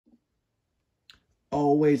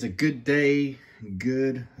Always a good day,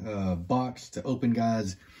 good box to open,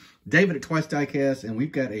 guys. David at TWYCE Diecast, and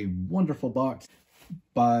we've got a wonderful box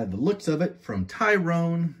by the looks of it from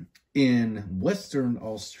Tyrone in Western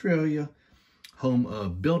Australia, home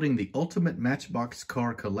of building the ultimate Matchbox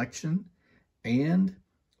car collection and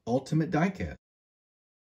ultimate diecast.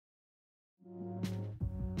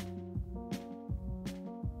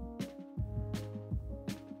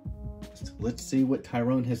 Let's see what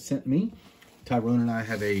Tyrone has sent me. Tyrone and I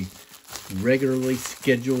have a regularly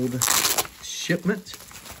scheduled shipment,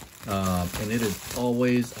 and it is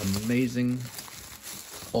always amazing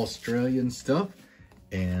Australian stuff.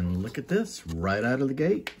 And look at this, right out of the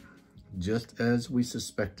gate, just as we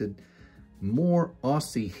suspected, more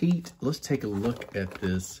Aussie heat. Let's take a look at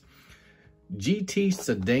this GT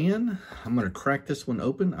sedan. I'm gonna crack this one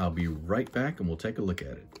open. I'll be right back and we'll take a look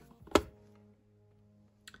at it.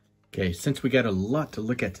 Okay, since we got a lot to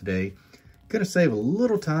look at today, gonna save a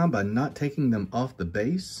little time by not taking them off the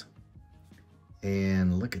base.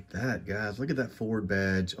 And look at that, guys. Look at that Ford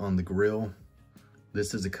badge on the grille.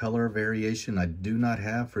 This is a color variation I do not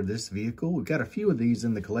have for this vehicle. We've got a few of these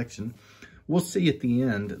in the collection. We'll see at the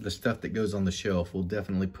end the stuff that goes on the shelf. We'll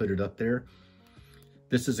definitely put it up there.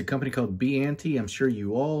 This is a company called Biante. I'm sure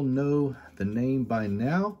you all know the name by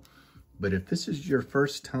now, but if this is your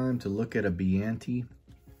first time to look at a Biante,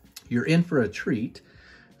 you're in for a treat.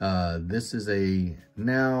 This is a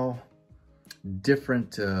now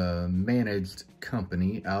different managed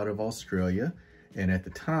company out of Australia. And at the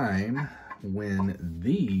time when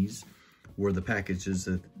these were the packages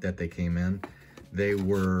that they came in, they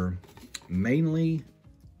were mainly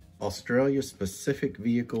Australia specific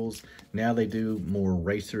vehicles. Now they do more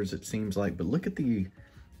racers, it seems like, but look at the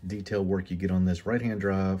detail work you get on this right-hand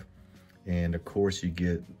drive. And of course you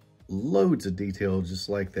get loads of detail, just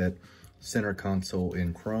like that center console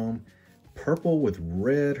in chrome. Purple with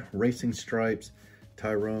red racing stripes.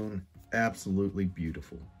 Tyrone, absolutely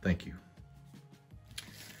beautiful. Thank you.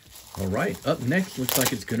 All right, up next, looks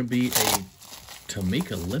like it's gonna be a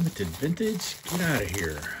TWYCE Limited Vintage. Get out of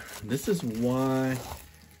here. This is why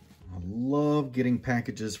I love getting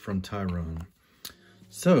packages from Tyrone.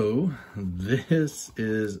 So this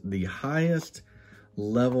is the highest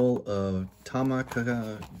level of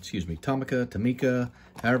TWYCE,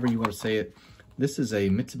 however you want to say it. This is a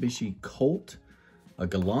Mitsubishi Colt, a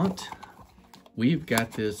Galant. We've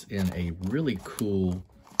got this in a really cool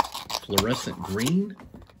fluorescent green,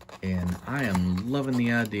 and I am loving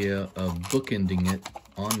the idea of bookending it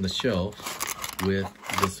on the shelf with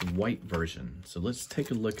this white version. So let's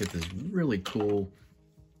take a look at this really cool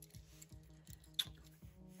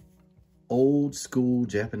old school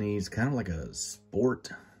Japanese, kind of like a sport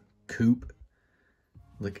coupe.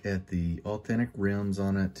 Look at the authentic rims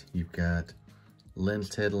on it. You've got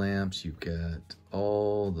lensed headlamps. You've got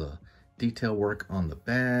all the detail work on the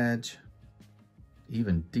badge,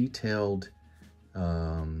 even detailed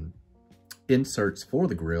inserts for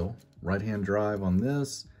the grille. Right-hand drive on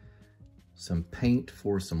this. Some paint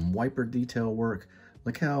for some wiper detail work.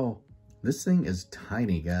 Look how this thing is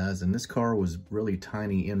tiny, guys, and this car was really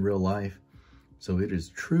tiny in real life. So it is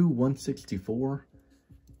true 164.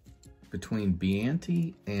 Between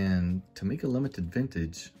Biante and TWYCE Limited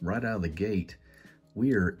Vintage, right out of the gate,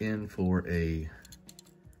 we are in for a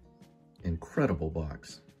incredible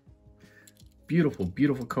box. Beautiful,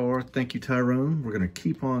 beautiful car. Thank you, Tyrone. We're gonna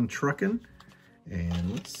keep on trucking,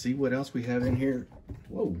 and let's see what else we have in here.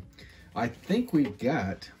 Whoa, I think we've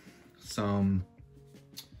got some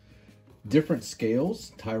different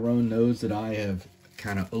scales. Tyrone knows that I have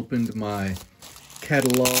kind of opened my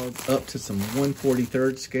catalog up to some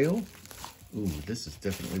 1/43 scale. Ooh, this is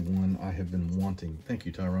definitely one I have been wanting. Thank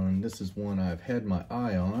you, Tyrone. This is one I've had my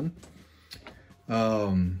eye on.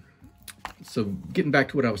 So getting back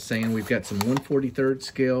to what I was saying, we've got some 1/43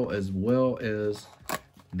 scale as well as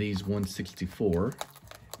these 1/64.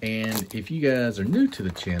 And if you guys are new to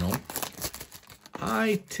the channel,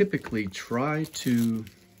 I typically try to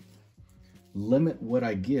limit what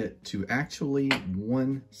I get to actually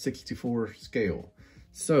 1/64 scale.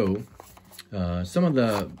 So some of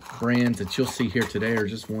the brands that you'll see here today are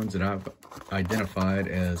just ones that I've identified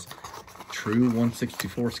as true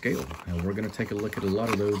 1/64 scale. And we're gonna take a look at a lot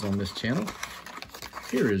of those on this channel.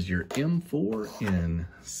 Here is your M4 in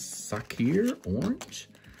Sakir Orange.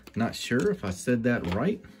 Not sure if I said that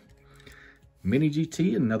right. Mini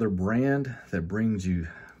GT, another brand that brings you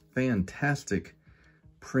fantastic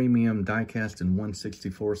premium diecast in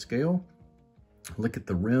 1/64 scale. Look at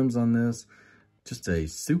the rims on this. Just a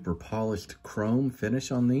super polished chrome finish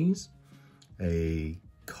on these. A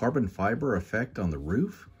carbon fiber effect on the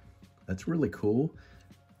roof. That's really cool.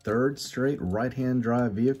 third straight right-hand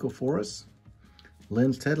drive vehicle for us.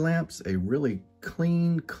 Lensed headlamps, a really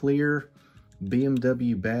clean, clear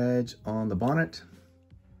BMW badge on the bonnet.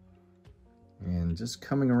 And just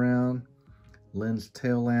coming around, lensed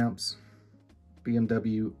tail lamps,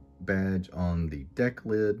 BMW badge on the deck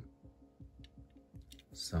lid,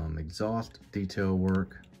 some exhaust detail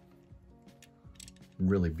work.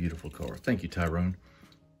 Really beautiful car. Thank you, Tyrone.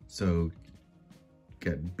 So,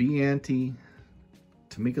 got Biante,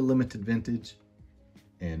 Tamica Limited Vintage,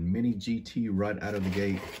 and Mini GT right out of the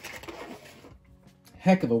gate.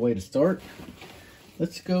 Heck of a way to start.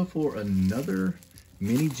 Let's go for another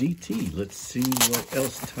Mini GT. Let's see what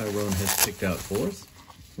else Tyrone has picked out for us.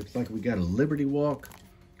 Looks like we got a Liberty Walk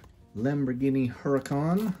Lamborghini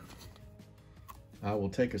Huracan. I will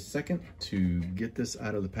take a second to get this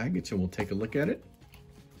out of the package and we'll take a look at it.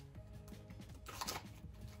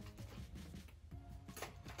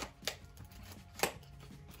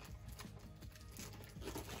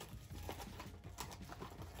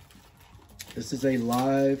 This is a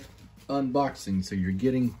live unboxing, so you're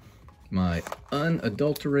getting my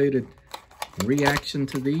unadulterated reaction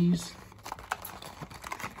to these.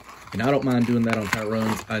 And I don't mind doing that on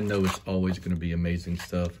Tyrone's. I know it's always going to be amazing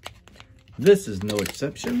stuff. This is no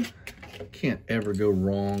exception. Can't ever go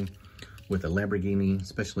wrong with a Lamborghini,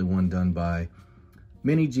 especially one done by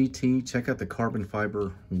Mini GT. Check out the carbon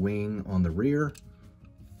fiber wing on the rear.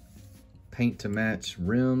 Paint to match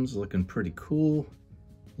rims, looking pretty cool.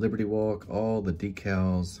 Liberty Walk, all the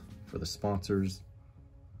decals for the sponsors.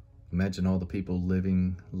 Imagine all the people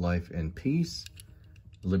living life in peace.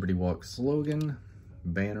 Liberty Walk slogan,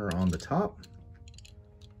 banner on the top.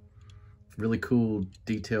 Really cool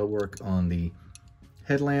detail work on the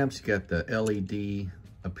headlamps. You got the LED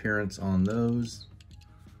appearance on those.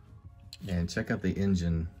 And check out the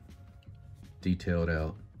engine detailed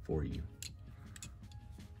out for you.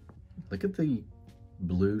 Look at the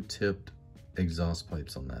blue tipped exhaust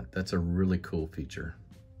pipes on that. That's a really cool feature.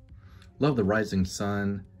 Love the rising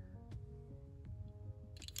sun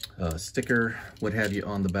sticker, what have you,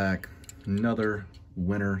 on the back. Another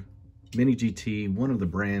winner. Mini GT, one of the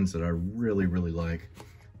brands that I really, really like.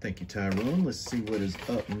 Thank you, Tyrone. Let's see what is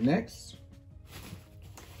up next.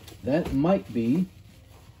 That might be,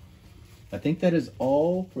 I think that is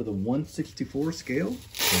all for the 1/64 scale.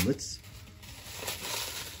 So let's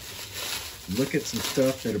look at some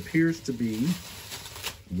stuff that appears to be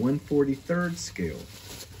 1/43 scale.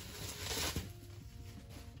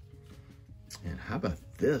 And how about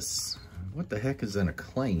this? What the heck is an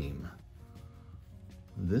Acclaim?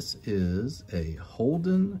 This is a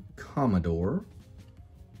Holden Commodore,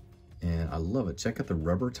 and I love it. Check out the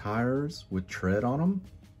rubber tires with tread on them.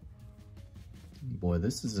 Boy,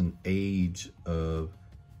 this is an age of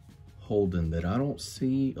Holden that I don't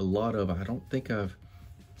see a lot of. I don't think I've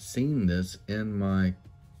seen this in my,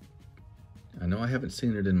 I know I haven't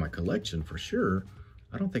seen it in my collection for sure.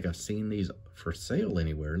 I don't think I've seen these for sale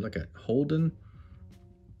anywhere. Look at Holden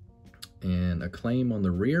and Acclaim on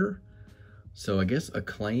the rear. So I guess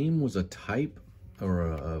Acclaim was a type or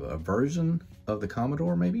a version of the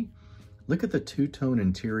Commodore maybe. Look at the two-tone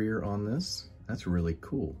interior on this. That's really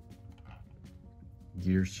cool.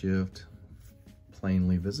 Gear shift,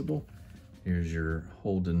 plainly visible. Here's your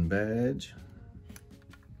Holden badge.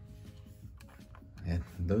 And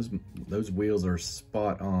those wheels are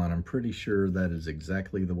spot on. I'm pretty sure that is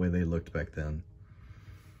exactly the way they looked back then.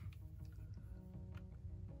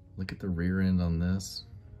 Look at the rear end on this.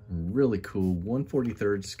 Really cool,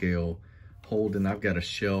 1/43 scale Holden. I've got a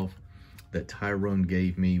shelf that Tyrone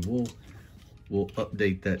gave me. We'll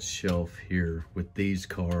update that shelf here with these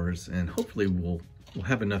cars, and hopefully we'll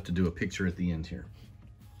have enough to do a picture at the end here.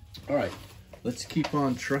 All right, let's keep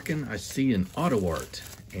on trucking. I see an Auto Art,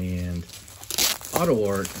 and Auto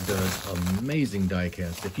Art does amazing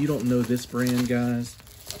diecast. If you don't know this brand, guys,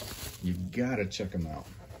 you gotta check them out.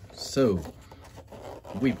 So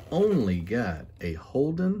we've only got a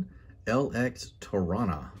Holden LX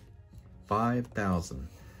Torana 5000.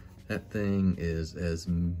 That thing is as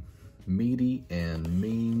meaty and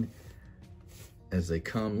mean as they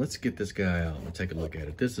come. Let's get this guy out and take a look at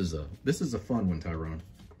it. This is a fun one, Tyrone.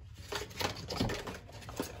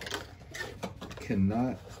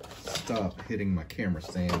 Cannot stop hitting my camera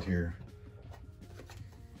stand here.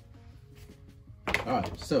 All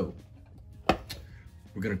right, so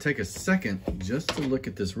we're gonna take a second just to look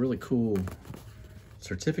at this really cool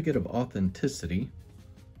certificate of authenticity,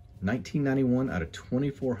 1991 out of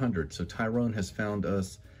 2400. So Tyrone has found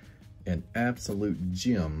us an absolute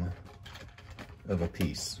gem of a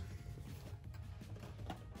piece.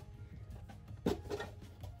 All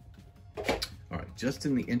right, just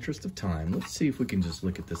in the interest of time, let's see if we can just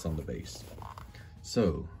look at this on the base.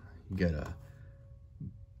 So you got a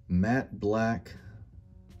matte black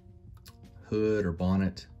hood or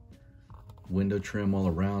bonnet, window trim all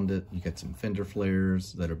around it. You got some fender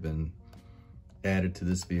flares that have been added to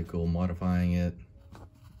this vehicle, modifying it.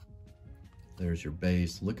 There's your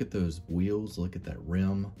base. Look at those wheels, look at that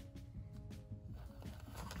rim.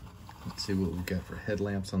 Let's see what we've got for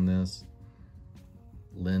headlamps on this.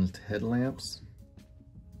 Lensed headlamps.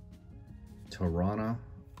 Tyrone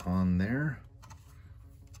on there.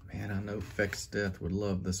 Man, I know Fex Death would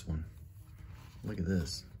love this one. Look at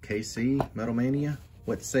this. KC, Metal Mania,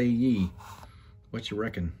 what say ye? What you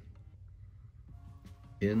reckon?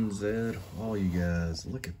 NZ, all you guys,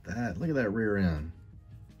 look at that. Look at that rear end.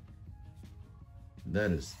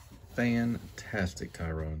 That is fantastic,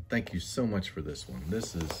 Tyrone. Thank you so much for this one.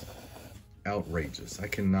 This is outrageous. I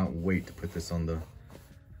cannot wait to put this on the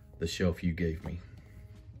shelf you gave me.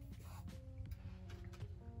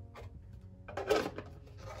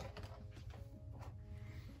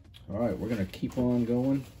 All right, we're gonna keep on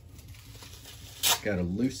going. Got a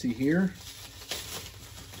Lucy here.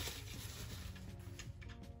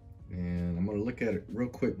 And I'm gonna look at it real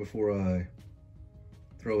quick before I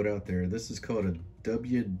throw it out there. This is called a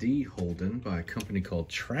WD Holden by a company called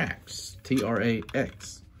Trax,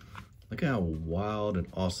 T-R-A-X. Look at how wild and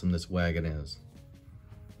awesome this wagon is.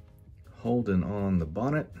 Holden on the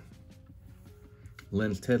bonnet,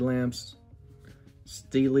 lensed headlamps,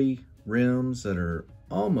 steely rims that are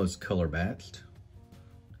almost color matched.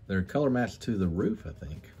 They're color matched to the roof, I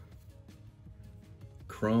think.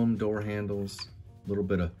 Chrome door handles, a little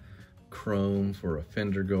bit of chrome for a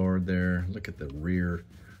fender guard there. Look at the rear,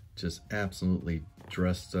 just absolutely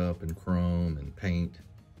dressed up in chrome and paint.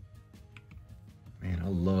 Man, I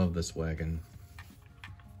love this wagon.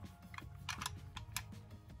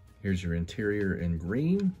 Here's your interior in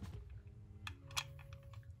green.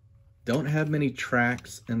 Don't have many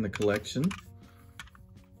Trax in the collection.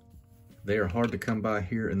 They are hard to come by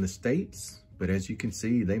here in the States, but as you can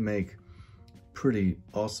see, they make pretty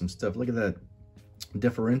awesome stuff. Look at that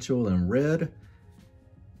differential in red.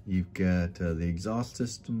 You've got the exhaust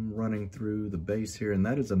system running through the base here, and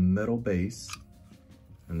that is a metal base.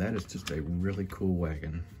 And that is just a really cool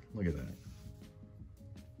wagon. Look at that.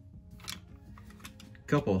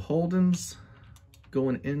 Couple of Holdens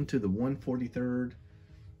going into the 143rd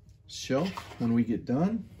shelf when we get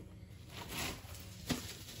done.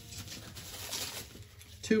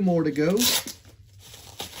 2 more to go.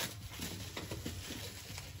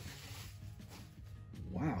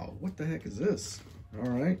 Wow, what the heck is this? All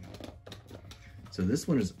right. So this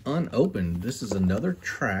one is unopened. This is another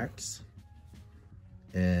Trax.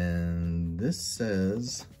 And this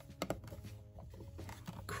says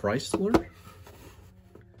Chrysler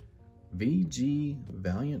VG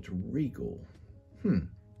Valiant Regal.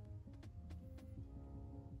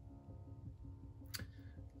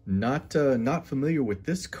 Not familiar with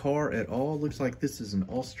this car at all. Looks like this is an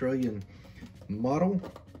Australian model.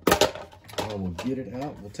 We'll get it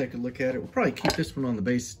out. We'll take a look at it. We'll probably keep this one on the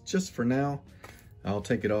base just for now. I'll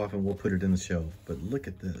take it off and we'll put it in the shelf. But look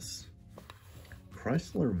at this.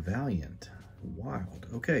 Chrysler Valiant. Wild.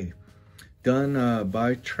 Okay. Done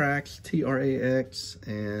by Trax, T-R-A-X.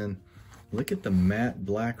 And look at the matte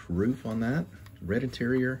black roof on that. Red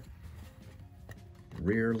interior.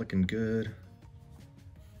 Rear looking good.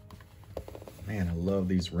 Man, I love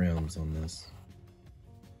these rims on this.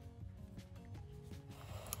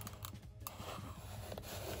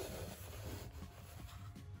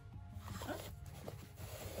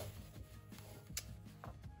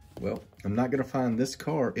 Well, I'm not going to find this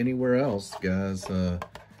car anywhere else, guys.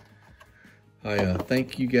 I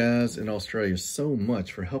thank you guys in Australia so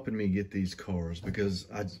much for helping me get these cars, because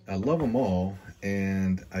I love them all,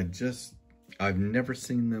 and I've never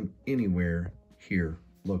seen them anywhere here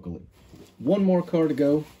locally. One more car to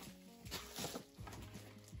go.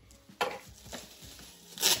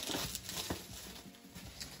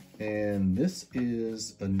 And this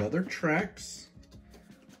is another Trax.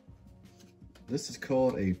 This is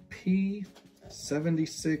called a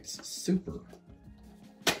P76 Super.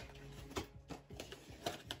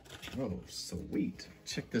 Oh, sweet.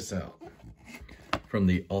 Check this out. From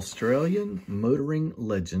the Australian Motoring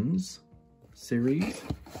Legends series.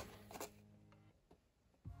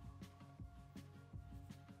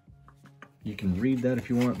 You can read that if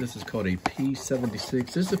you want. This is called a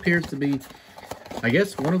P76. This appears to be, I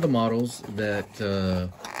guess, one of the models that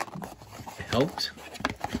helped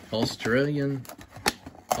Australian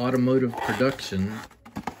automotive production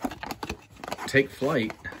take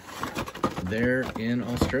flight there in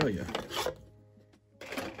Australia.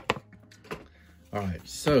 All right,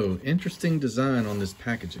 so interesting design on this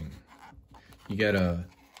packaging. You got a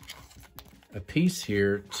piece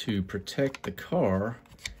here to protect the car,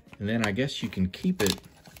 and then I guess you can keep it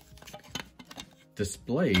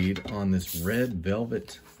displayed on this red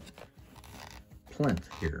velvet plinth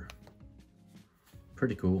here.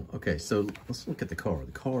 Pretty cool. Okay, so let's look at the car.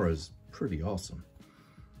 The car is pretty awesome.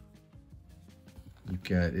 You've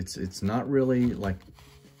got, it's not really like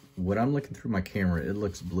what I'm looking through my camera, it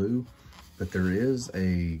looks blue, but there is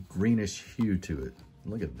a greenish hue to it.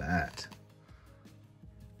 Look at that.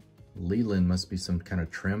 Leland must be some kind of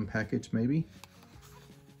trim package maybe.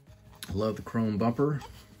 I love the chrome bumper.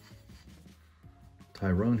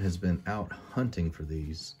 Tyrone has been out hunting for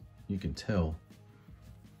these. You can tell.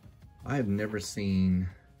 I have never seen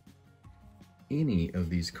any of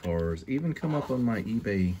these cars even come up on my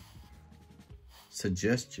eBay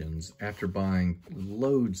suggestions after buying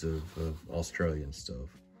loads of Australian stuff.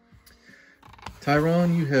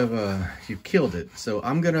 Tyrone, you've killed it. So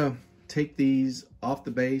I'm gonna take these off the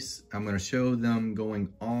base. I'm gonna show them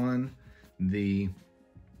going on the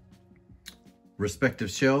respective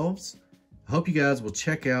shelves. I hope you guys will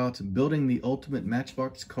check out Building the Ultimate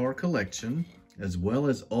Matchbox Car Collection, as well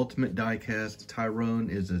as Ultimate Diecast. Tyrone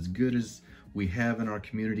is as good as we have in our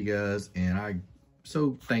community, guys, and I'm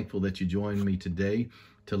so thankful that you joined me today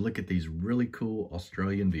to look at these really cool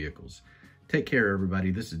Australian vehicles. Take care,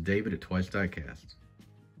 everybody. This is David at TWYCE Diecast.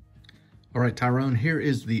 All right, Tyrone, here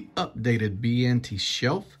is the updated Biante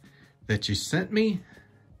shelf that you sent me.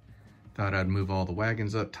 Thought I'd move all the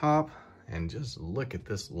wagons up top. And just look at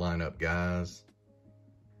this lineup, guys.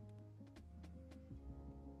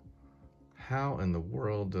 How in the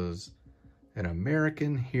world does an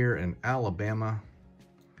American here in Alabama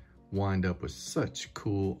wind up with such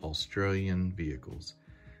cool Australian vehicles?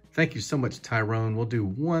 Thank you so much, Tyrone. We'll do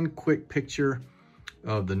one quick picture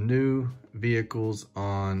of the new vehicles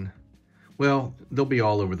on, well, they'll be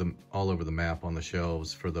all over the map on the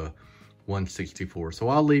shelves for the 164. So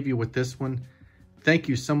I'll leave you with this one. Thank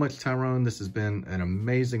you so much, Tyrone. This has been an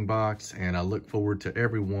amazing box, and I look forward to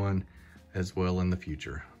everyone as well in the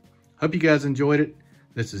future. Hope you guys enjoyed it.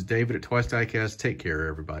 This is David at TWYCE Diecast. Take care,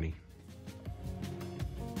 everybody.